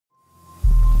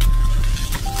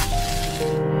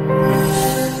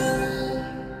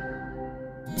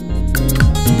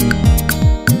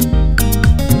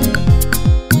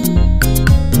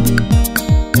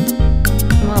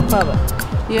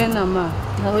Mama.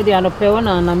 Na we dey anope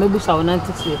wona na mebusa wona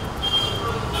ntete.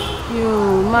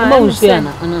 Yo, ma. Ma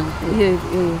usiana.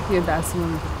 Yeah, that's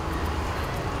mama.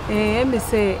 Me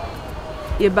say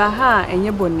ye ba ha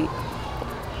enye boni.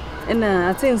 Na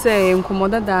I think say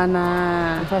nkomoda da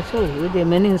na. Fa so we dey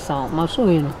many nsan ma so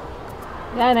we no.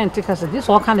 Ya na ntika say this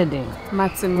all kind of thing.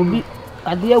 Matim Obi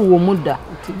ade awo mu da.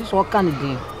 This all kind of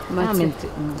thing.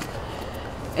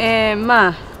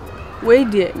 Ma, we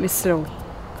dey misrew.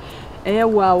 Eye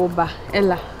wa wo ba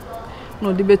ela.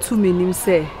 No de betu menim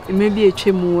say maybe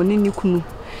etwemu oni ni kunu.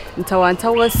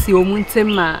 Ntawanta wasi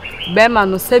omuntem ma be ma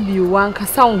no sabi wan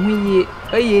kasa wo huye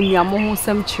eye ni amoho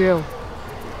sam kireo.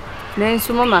 Na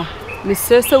enso mama,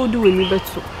 misre se wudi weni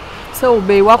betu. Se wo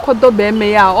be wakodo be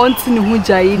me ya onti ni hu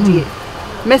gyae die.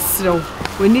 Mesrew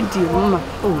weni die mama.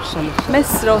 Oh, sorry.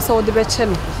 Mesrew se wo de be che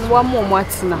no. Wa mo mo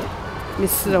atena.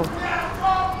 Mesrew.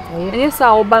 Enye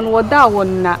sa wo ba no woda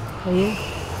wonna.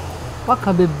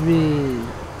 Waka bebre.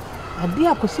 Ade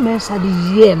akosi mensa de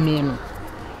ye me no.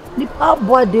 Nipa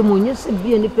boa de mo nyese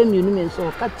bia nipa mienu mensa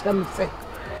o ka kira me se.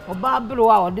 Oba abiro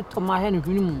a ode toma he ne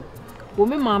hwenu mu. Wo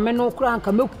me maame no kura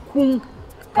anka mekum.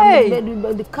 Ka me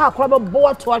de ka kura be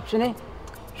boa to atwene.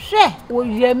 Hwe wo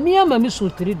ye me ama me so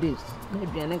 3 days. Na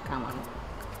aduane kama no.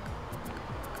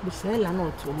 Bisela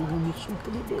no to wo me so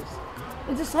 3 days.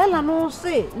 Nti sela no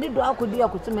se ne do akodi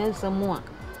akosi mensa mu a.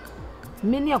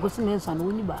 Me ni akosi mensa no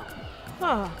oni ba.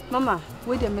 Mama,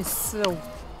 we dey mesrew.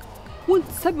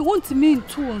 Won't mean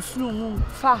two on sunu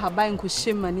fa haban ko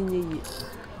shema ni nyeye.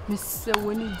 Mesrew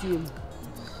woni diem.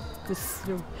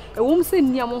 Mesrew. E wom se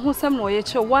nia mo ho sam na oye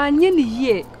che wanye ni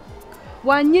ye.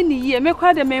 Wanye ni ye me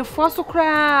kwa de menfo so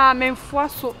kra menfo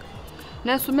so.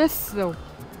 Na so mesrew.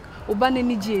 Oba na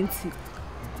ni genti.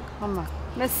 Mama,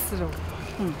 mesrew.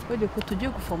 We dey put to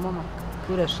ku for mama.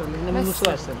 Pura so na me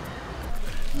so asem.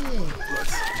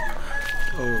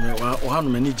 Oh, me wa hanu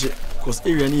mani je cause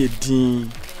area ni edin.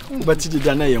 Ubati de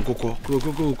da na ye nkokọ.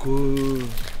 Kokokoko.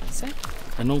 Se?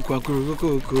 Anon kwa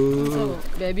kokokoko. So,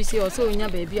 baby say also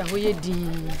nya baby a hoye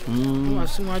din. Wa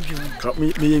so adwo.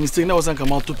 Me mistake na wasan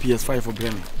kama to PS5 for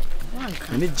Bremi.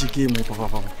 Wanka. Ani jike mu papa.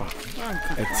 Wanka.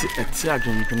 Eti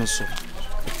adwendwene so.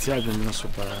 Eti adwendwene so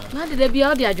pa. Na de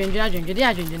bia o de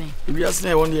adwendwene. Ibi ase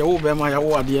na won de wo be ma ya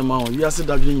wo ade ma o. Ibi ase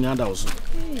da dwene nyina da wo so.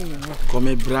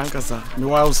 Come branca sa. Me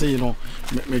wa o say no.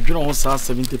 Me dwene ho sa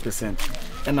 70%.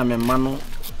 And me ma no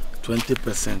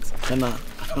 20%. And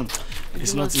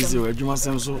it's not easy. We do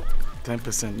myself so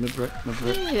 10%. Me bre.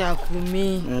 Yeah,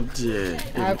 akumi. Dear.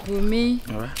 Akumi.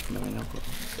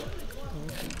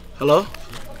 Hello?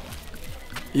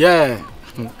 Yeah.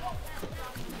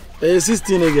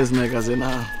 16 niggas na kaze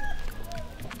na.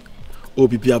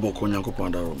 Obibi aboko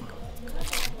nyankopon da Roma.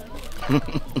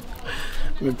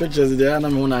 Me pictures there na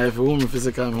me una efe wo me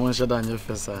physical me won shada anya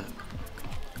fesa.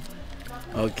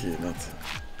 Okay, that's it.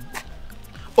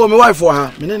 Oh, my wife for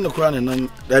her. Me no kura na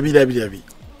dabi.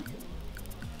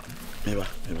 Meba.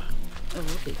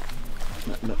 Okay.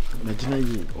 Na jina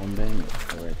yi on ben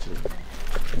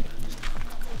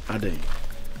Aden.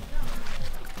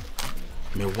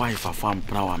 My wife a farm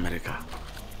pro America.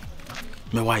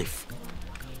 My wife.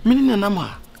 Me ni na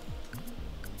ma.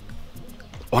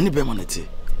 Oni be manati.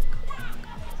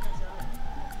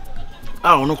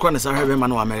 Ono kura na sa be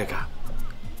man America.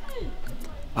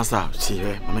 Asa, see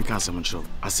here, I can't say much.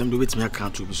 I send the way to me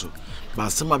account to be so. But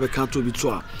some of the count to be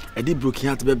true. I did broken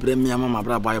out to be me, mamma,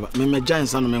 brother, me giant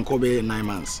son of Kobe 9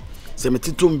 months. Say, me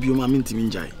titum be my minty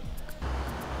minjai.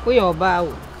 We are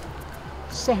bow.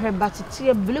 Say her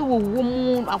batty blue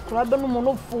woman, a crab and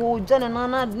monofo, Jan and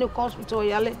Anna, no hospital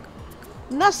yale.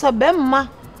 Nasa Bemma,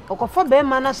 or Cofa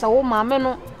Bemma, Nasa, oh,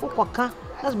 mamma, Oka,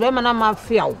 that's Bemma, my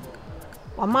fear.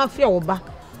 Or my fear oba.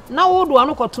 Now, old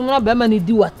one, Cotuna Bemma,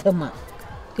 do what Tema.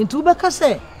 Into Becca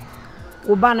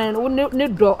Obana ne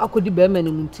do akodi be mani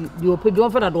munti de ope bi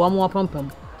on fa da do amo apampam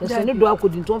se ne do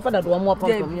akodi nto on fa da do amo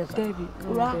apampam yes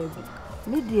ura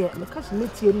me de me kase me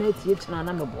tie na tie tena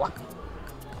na me boa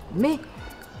me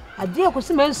ade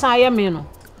akosi me nsan aye me no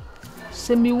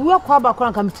se me wu akwa ba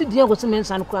kran ka me ti die akosi me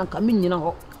nsan kran ka me nyina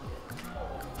ho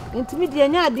enti me de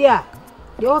nya ade a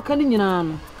de o ka ni nyina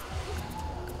no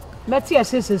me tie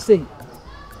sesesei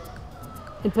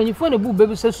impanyifo ne bu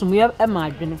bebi se sumu ya ma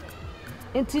adwene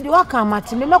enti de waka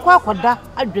amate me mekwa akoda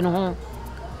adwene ho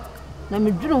na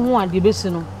me dwene ho ade besi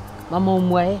no mama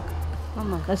omuaye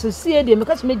mama ka se sie de me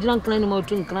ka se me gina nkran ne ma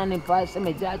otu nkran ne pa se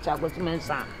me ja acha agosi me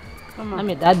nsa mama na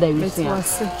me dada wisi ya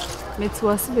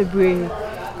metwase bebre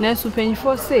na su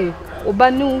panyifo se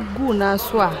oba ne gu na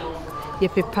so a ye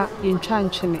pepa ye ntwa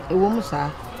nchene e wo mu saa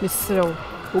mesrew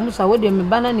wo mu saa wo de me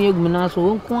bana na egum na so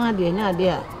wo nko ade nya ade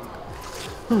a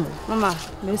Mama,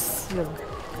 Miss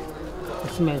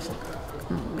Mercy.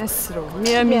 Mesro.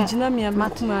 Me gina me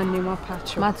matuma ne ma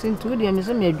patcho. Martin to the me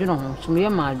say me adwene ho, so me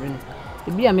ma adwene.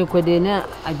 E bia me kwede na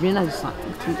adwene na sa.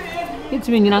 It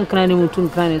mean you can name to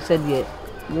can said ye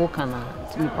walk na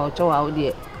me pouch wa wo de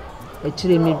e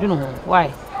chire me adwene ho.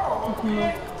 Why?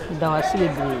 Da wa se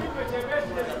bebre.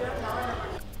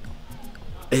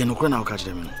 Eh no kwana o catch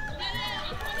them no.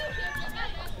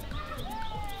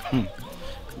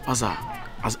 Asa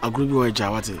as agrubi wa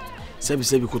jawate.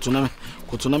 Sebi kotuna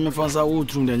me fansa wo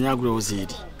trum de nya agro wo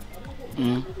zedi.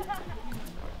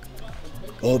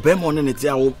 O be mo ne ti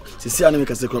a wo sisi anu me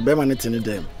kase kro be ma ne tene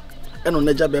dem. Eno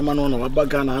neja be ma no na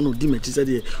wabaga na anu di mechi se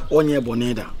de onye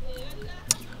bone da.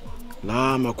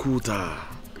 La makuta.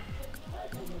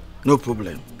 No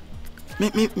problem. Me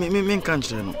kan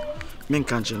chere no. Me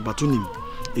kan chere batunim.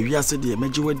 Ewi ase de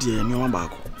meji wadi e nneoma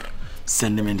baako.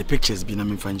 Send them in the pictures be na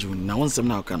me fanju na wonsem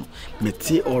na aka no. Me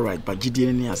ti all right but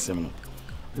gidie ni asem no.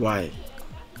 Why?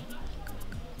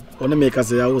 One make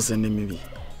us ya wo send me bi.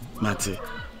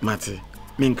 Mate.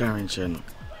 Me kan chere no.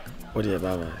 What dey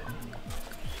baba?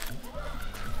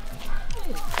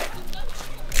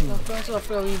 Me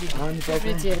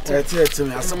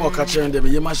asem o ka chere dem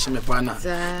ye ma hye me pa na.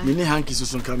 Me ni hanki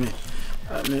susun ka me.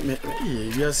 Me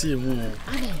we are see mu.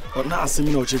 Na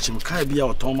asem na o chechim kai bia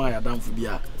o ton ma ya danfo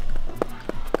bia.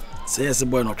 Say yes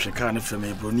boy no tweka ne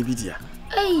feme bro ni bidia.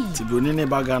 Ti bro ni ne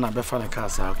baga na be fa ne ka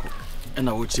sa ako. E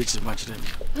na o chechim ma chere me.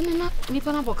 Na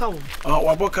nipa na boka wo.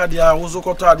 Wa boka dia wo zo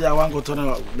koto ade a wan koto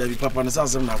na baby papa ne sa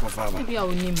asem na akofa ba. Bia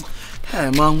onim.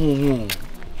 Ma hu.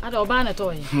 Ada oba na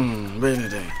to ye. Be ni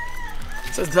den.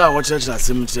 Say that what church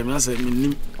asem chere me na say me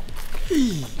nim.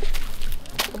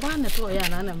 Oba na to ye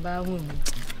na ba hu.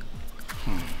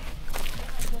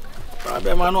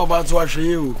 Ba ma no ba to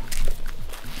ahwe o.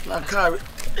 Na car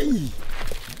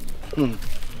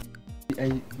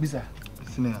Bisa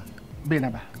sina be na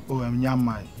ba o am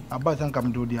nyamai aba san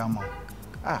kam do di ama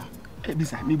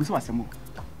bisa me bisa wasemo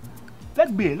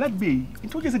let be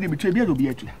into just say be twa bia do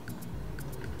bia twa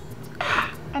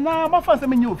ana ma fa se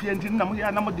me nye ofie ntin na mo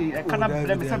ya na mo de kana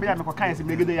ble me se bia me ko kan se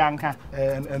me gede yanka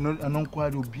eno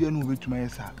kwa do bia no betuma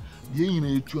yesa bia nyina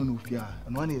etu na ofie a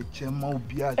no na eche ma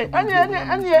obia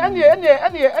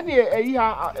ani eyi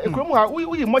ha ekromu ha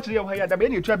uyi mochire ya ya da be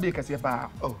na etu abia kase pa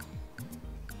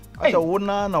asa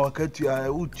wona na wakati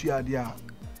a utu ade a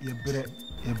ye bre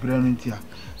no ntia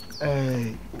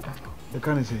e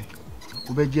kan se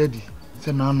obeje di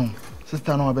se na no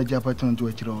sister no obeje apartment to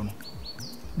akire ono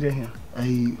je here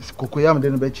ai kokoyam de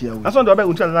no be chia wo aso ndo be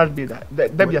until last day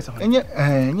da bia se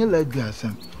enye la bia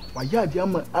sem wa ya di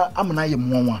am na ye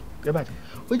monwa ye ba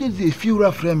oje di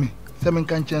fiura frame se men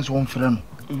kan chance won frɛ no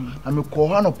na me ko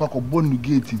ha no pa ko bonu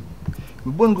gate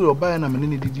me bonu go oba na me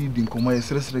ne didi di nkomo ye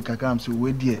sresre kaka am se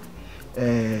we die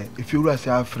fiura se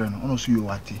afrɛ no ono so yo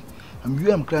wate am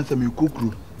UM cranse me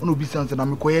kokro ono bi sanse na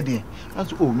me ko ye de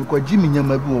anso me ko gi me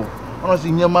nyama bi wo ono se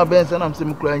nyama ben se na am se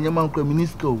me kra nyama kra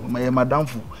minister ma ye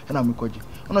madamfo na me ko gi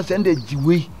ono se nde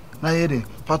giwe na ye de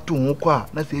fatu ho ko a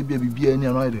na se bia bibia ni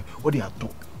ano ye de o de ato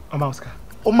Amauska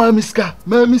o ma miska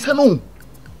no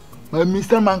ma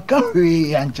mister man ka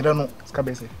hwe ankyere no ska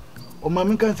be se o ma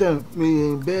mi kan se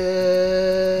me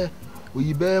be o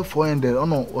yi be 400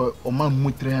 ono o ma mu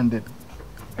 300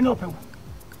 ene o pe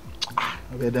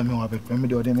be da me wa be me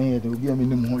de o de me ye de obi a me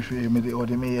nim ho hwe me de o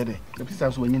de me ye de the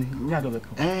pieces so nyini nya do be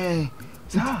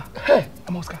sa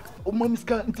Amauska o ma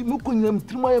miska nti mu ko nyam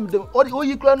trimo yam de o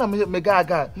yi kra na me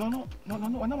gaga no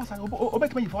na masa o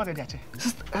bet me 400 ya che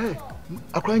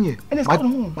akranye ene ska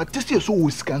no ma testi so wo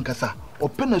sika nkasa o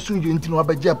pe na so nje nti no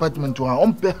abaje apartment ho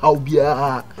on pe how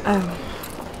bia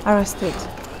Arrested.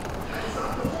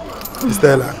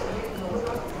 Stella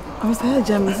I was here,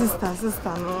 Jamie,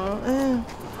 sister, no.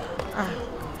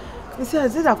 You see, I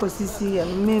said I could see a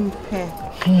main pen.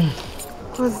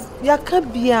 Because you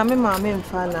can't be a man in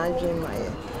fan, I dream my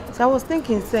head. So I was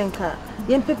thinking, Senka,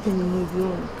 young pepper in the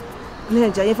room.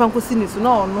 Neja, if I could see this,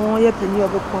 no, you're penny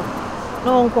of a pop.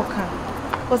 No, Uncle can.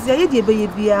 Because the idea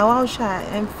be a wow shy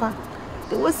and fat.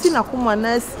 There was seen a woman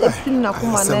as a film, a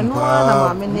woman, and no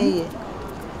one,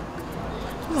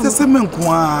 I'm se men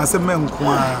kwa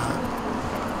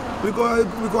because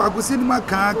I could see my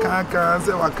car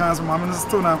say wa can so mama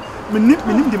stone na me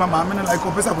nim di mama me like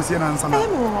o pesa ko see na answer na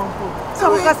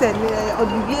so we say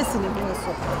obvious in the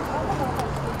so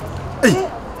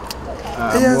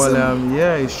well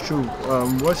yeah, it's true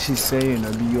what she's saying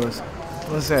because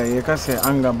once you can say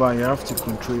anger but you have to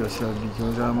control yourself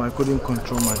because I couldn't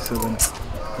control myself and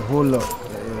a whole lot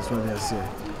is what they say.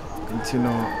 You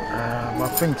know, I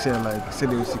think say like say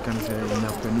they can say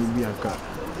enough and be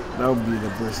that would be the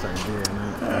best idea.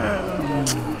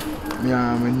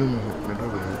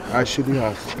 I shouldn't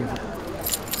have.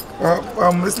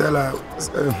 Mr. Ella,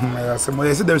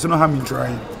 I said there's no harm in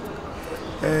trying.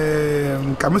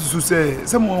 Kamisu say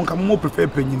someone can more prefer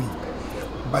penny.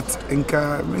 But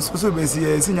Enka, Miss Soso,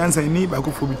 senior answer need by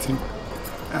go for between.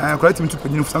 Correct him to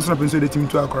penny of Samson Penso, the team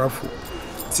to a craft.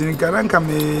 Sinkaranka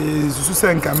may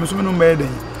Susanka, Miss Munu Maiden.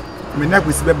 Menak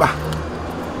with Beba.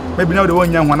 Maybe now the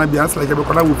one young one be answered like a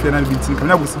Bocana with Fiona Vinton,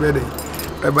 come out with Bede.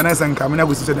 Banana and Camina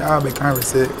with the Arabic can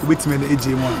say, with me the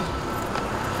AJ1.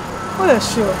 Oh, yeah,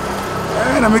 sure.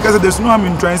 And I make us there's no harm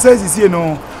in trying. Says, you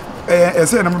know, I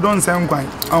said I'm done sound quite.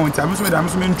 I want to I'm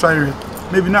trying.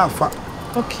 Maybe not far.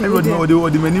 Okay. Everybody know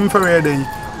the many for a day.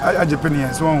 I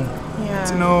Japanese one.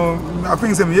 You know, I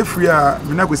think some year free are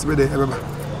not with Bede ever.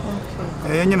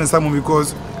 And some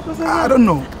because I don't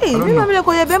know. Hey, remember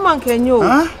the Beman can you?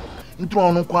 Huh? Into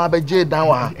on Quabe J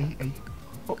down.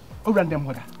 Oh, random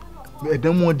water.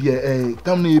 Then what dear,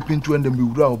 tell me you pinch when the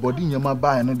mural, but in your my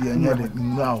buy and the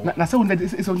now. Now, so that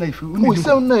is so nice. We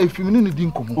sell knife, you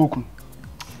didn't come.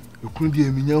 You couldn't be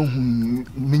a minion,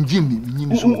 Minjimmy,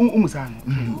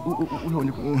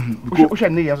 which I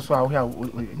near so I'll have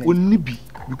only be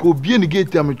because being a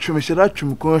gate, I'm a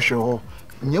Chumisharatchum commercial.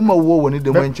 Yama war when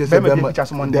the Manchester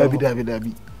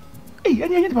David. Hey,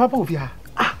 and yet, Papa, of ya.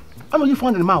 Ah, I'm you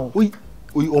found in the mouth. We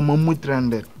are Mamma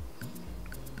Tranded.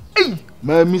 Hey,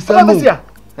 my Miss Anusia,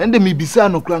 and the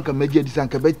Mibisano crank and Major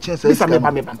Sanka Betchens,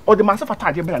 or the master of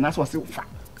Tadia, and that's what's so far.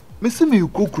 Miss me, you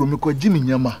cook room, Jimmy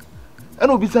Yama. I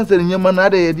know besides in Yaman, I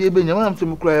did Benjamin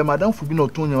to cry, Madame Fubino,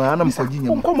 Tonya, and I'm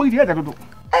Sardinia. Come with the other.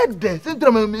 At the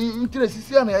center, my interest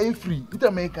is free.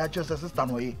 It may catch us as a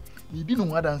stanway. You didn't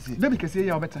want to say. Let me say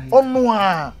you're better. Oh,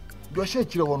 no, you're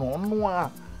shaking on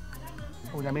no.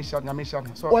 Oh, I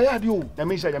mentioned. So why are you? I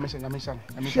mentioned.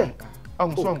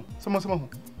 Oh, someone.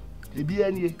 Be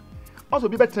any. Also,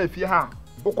 be better if you have.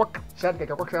 We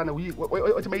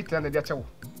make it and the show.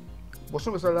 But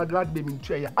so glad baby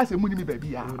tray. I say, money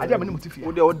baby. I am a motive.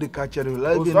 What the catcher,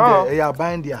 like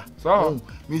bind ya. So,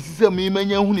 Mrs. Me,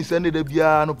 who is sending the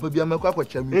piano, Pabia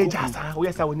Macaquacham.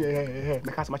 Yes, I will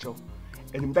make us much.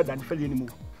 And better than fail anymore.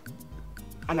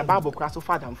 And a Bible class of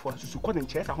father and for us to call in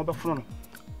chess a humble front.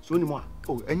 So anymore.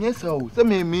 Oh, and yes, so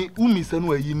me, Umis and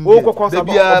where you go,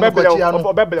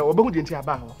 Babel or Bogut into a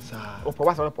bow. Or for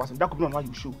what person that could not know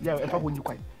you show. Yeah, and when you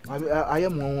quite. I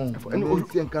am one for any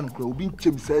can grow. Being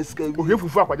Chim says, go here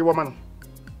for what the woman.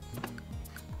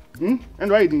 And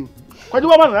riding. What do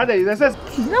you want? That says,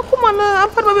 no, come on, I'm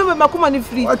probably my command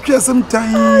free. I care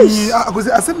sometimes.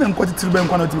 I said, I'm quite to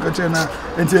bank one of Kachana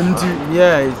and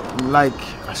yeah, like,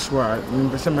 I swear, I'm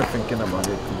thinking about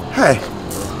it. Hey.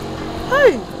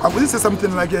 I would say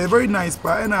something like a very nice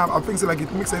part, and I think so like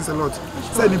it makes sense a lot.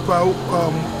 Say Nipa,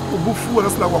 Bufu,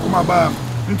 that's like Wakumaba,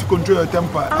 you need to control your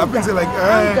temper. I think so like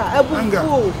anger.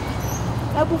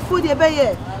 Bufu, the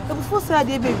baby. Bufu said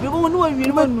the baby. We won't know you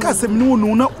remember. Cause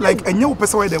no, like a new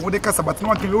person where they would cast about no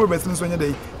one can lower business when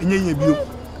they in your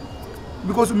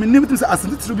because we never think as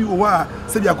little be over.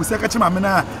 Said I could say catch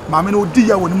Mamma, no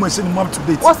dear when you mention mom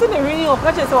today. What's in the ring of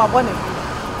catches our bonnet?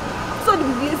 So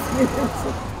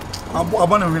the I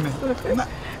want to win.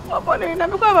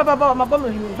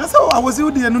 That's how I was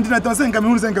you there. No, I was saying,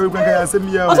 "Come here, come here." I said,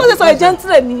 "Yeah." Also, that's a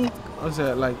gentleman.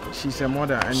 Also, like she's a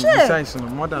mother, and besides,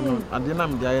 mother, no, I didn't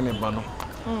have the any banner.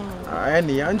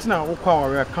 Any, I'm now a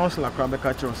counselor. Crab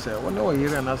catcher say, "When no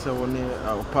here and I say when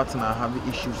our partner have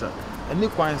issues, and they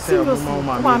quite say,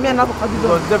 "Mama,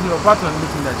 because definitely partner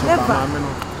meeting that you never.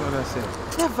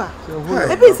 Never.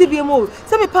 Maybe CBMO.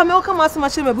 Some Pamela come ask my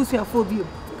shame about your phobia.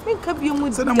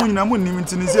 Experience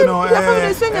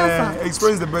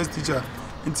the best teacher.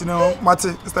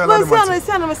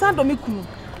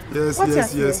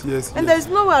 Yes. And there is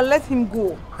nowhere I'll let him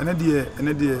go.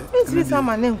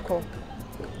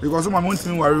 Because my mom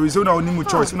didn't worry, so now we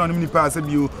choice. We don't need to pass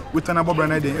you with an above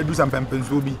and I do some pampers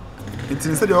will be. It's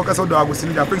instead the Ocas dog was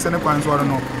in the Prince and the Pans, I don't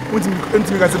know. What you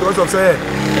also say,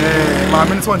 my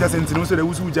minutes want us into the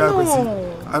Wusu.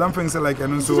 I don't think so like I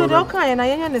know so. Okay, and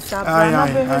I understand.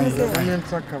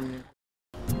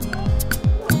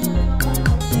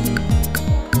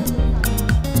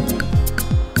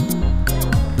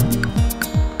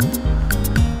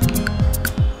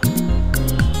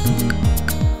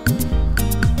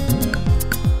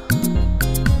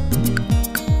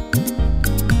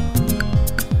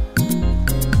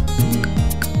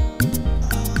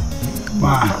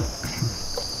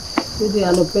 They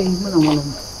are not paying money.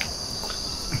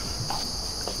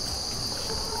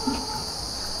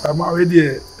 I'm already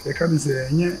a can say,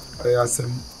 I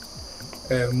some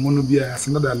monobia, as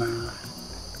another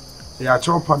na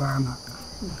chop banana.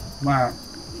 Ma,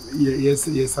 yes,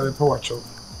 I have a power chop.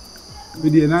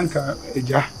 with the nanka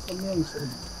eja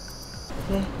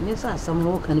ne sa asam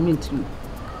no kan me ntu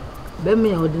be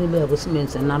me odini be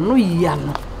abosimense na no yia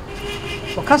no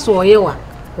o ka so oyewa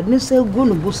odini se gu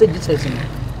no bu se Jesus no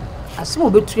asem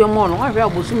obetu mo no wa hwe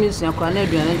abosumense akwa na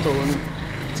aduane nto wo no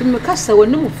ti me ka sa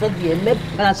woni mu fa de me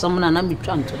bra sam na me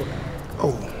twa ntoro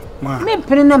oh ma me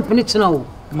pene na pene tena wo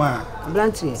ma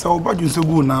blantie so obadun so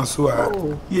gu na so a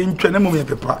ye ntwa na mo me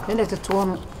pepa ne de to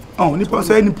no oh nipa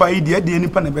so nipa yi de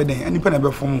nipa na be den nipa na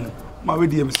be fom ma we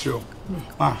de em sio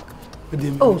ma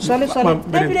oh sole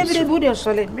be bude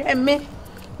sole me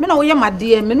na wo ye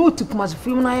made me no tukuma so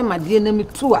film na ye made na me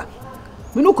tua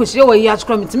me no kosie wo yi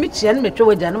askro me timi chia na me twa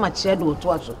wagya na ma chia de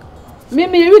oto aso me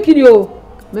wikiri o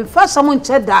me fa samo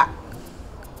nche da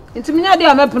ntimi nya de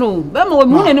amepno be ma wo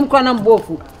mu nanim kra na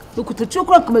mbofu me kututu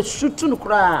kra kama shutu no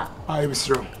kra ai be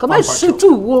sio kama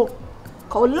shutu wo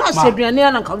ka o last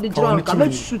aduane na ka o de jira kama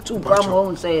shutu ba mo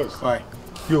on say yes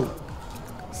yo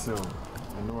so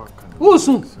I know I can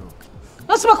usu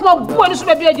that's what come up when so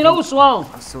be agina usu on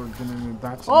so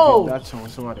that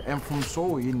so what and from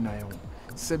so in na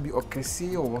sebi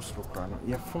okesi o wosro kra no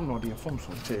ye from no de from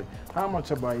so che how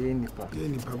much about ye nipa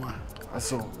ma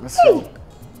so let's go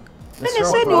me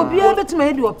say ni obi a betima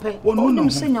ye de ope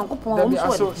onim se nyankopon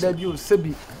o so that you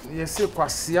sebi ye say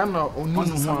kwasia na onu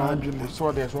no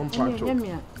so there so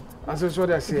mpacho so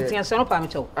there say tian se no pa me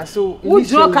chew aso wo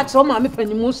jiro ka che o ma me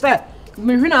panimu se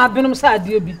me hwena abenom se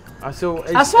ade bi aso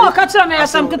ka che me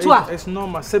asam ketua it's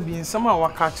normal sebi nsama wa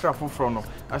ka che afoforo no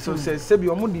aso say sebi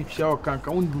o mo di hwia o kanka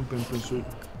undu pempen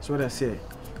so there say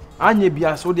anye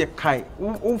bia so de kai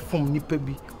o fom nipa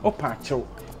bi o pa chew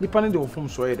nipa ne de o fom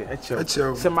so ye de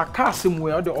echew se maka asem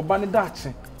we o de oba ne da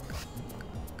ache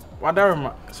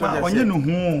wadarma so there onye no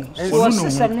hu onu no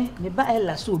hu me ba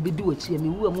ela so obedi wachi me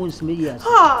wu amu nsime yi aso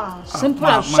simple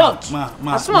and short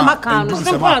asoma maka no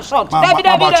simple and short dabi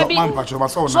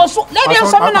so dabi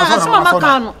asoma na asoma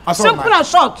maka no simple and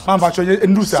short pacho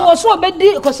endusa so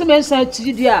obedi kosi me nsa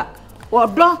tiri dia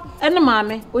odo ene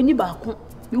maame onyi ba ko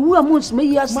me wu amu nsime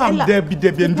yi aso ela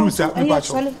dabi endusa me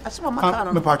pacho asoma maka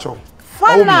no me pacho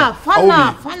fana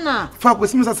fa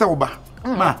kosi me sa oba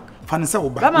ma fane se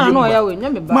oba ba ma no ya we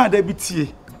nyame ba ma da bitie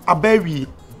abawi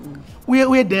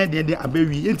we den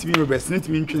abawi entimi reverse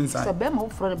entimi ntwensa se be ma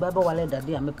ofro ne ba ba wale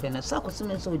dade a me pena sa kosi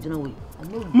me nso ogina we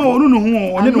ma wonu no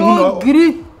hu onye no hu no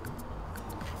giri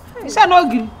isa no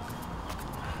giri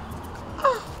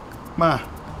ma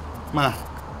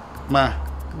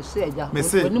me se eja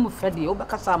woni mu fede o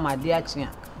baka sa ma de achi a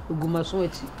oguma so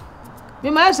achi me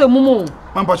ma ese mumu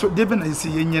man pacho debe na isi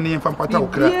yenye ne yemfa pata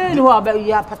okra ye ni ho aba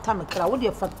ya pata me kra wo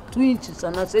de fa 2 inches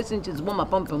na 6 inches bo ma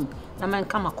pampam na man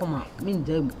kama koma min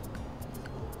dem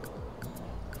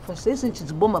for 6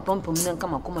 inches bo ma pampam na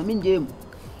kama koma min dem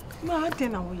ma ate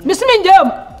na wo ye mi min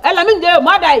dem ela min dem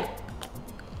ma dai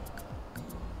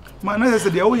ma na se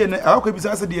de wo ye na akwa bi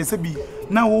sa se de se bi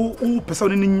na wo pesa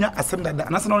oni nya asem dada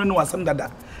na se na oni no asem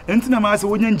dada entina ma se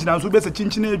wonya njina so be se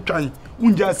chinchine atwan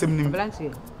unja asem nim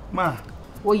ma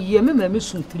wo ye me ma me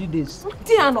sun 3 days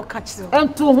ti an no catch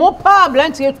ento ho pa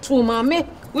blantie tu ma me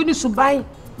woni subai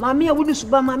ma me woni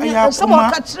suba ma me ensem o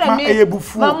catch me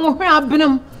ma mo hwe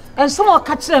abenem ensem o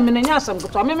catch me na nya asem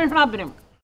goto me hwe abenem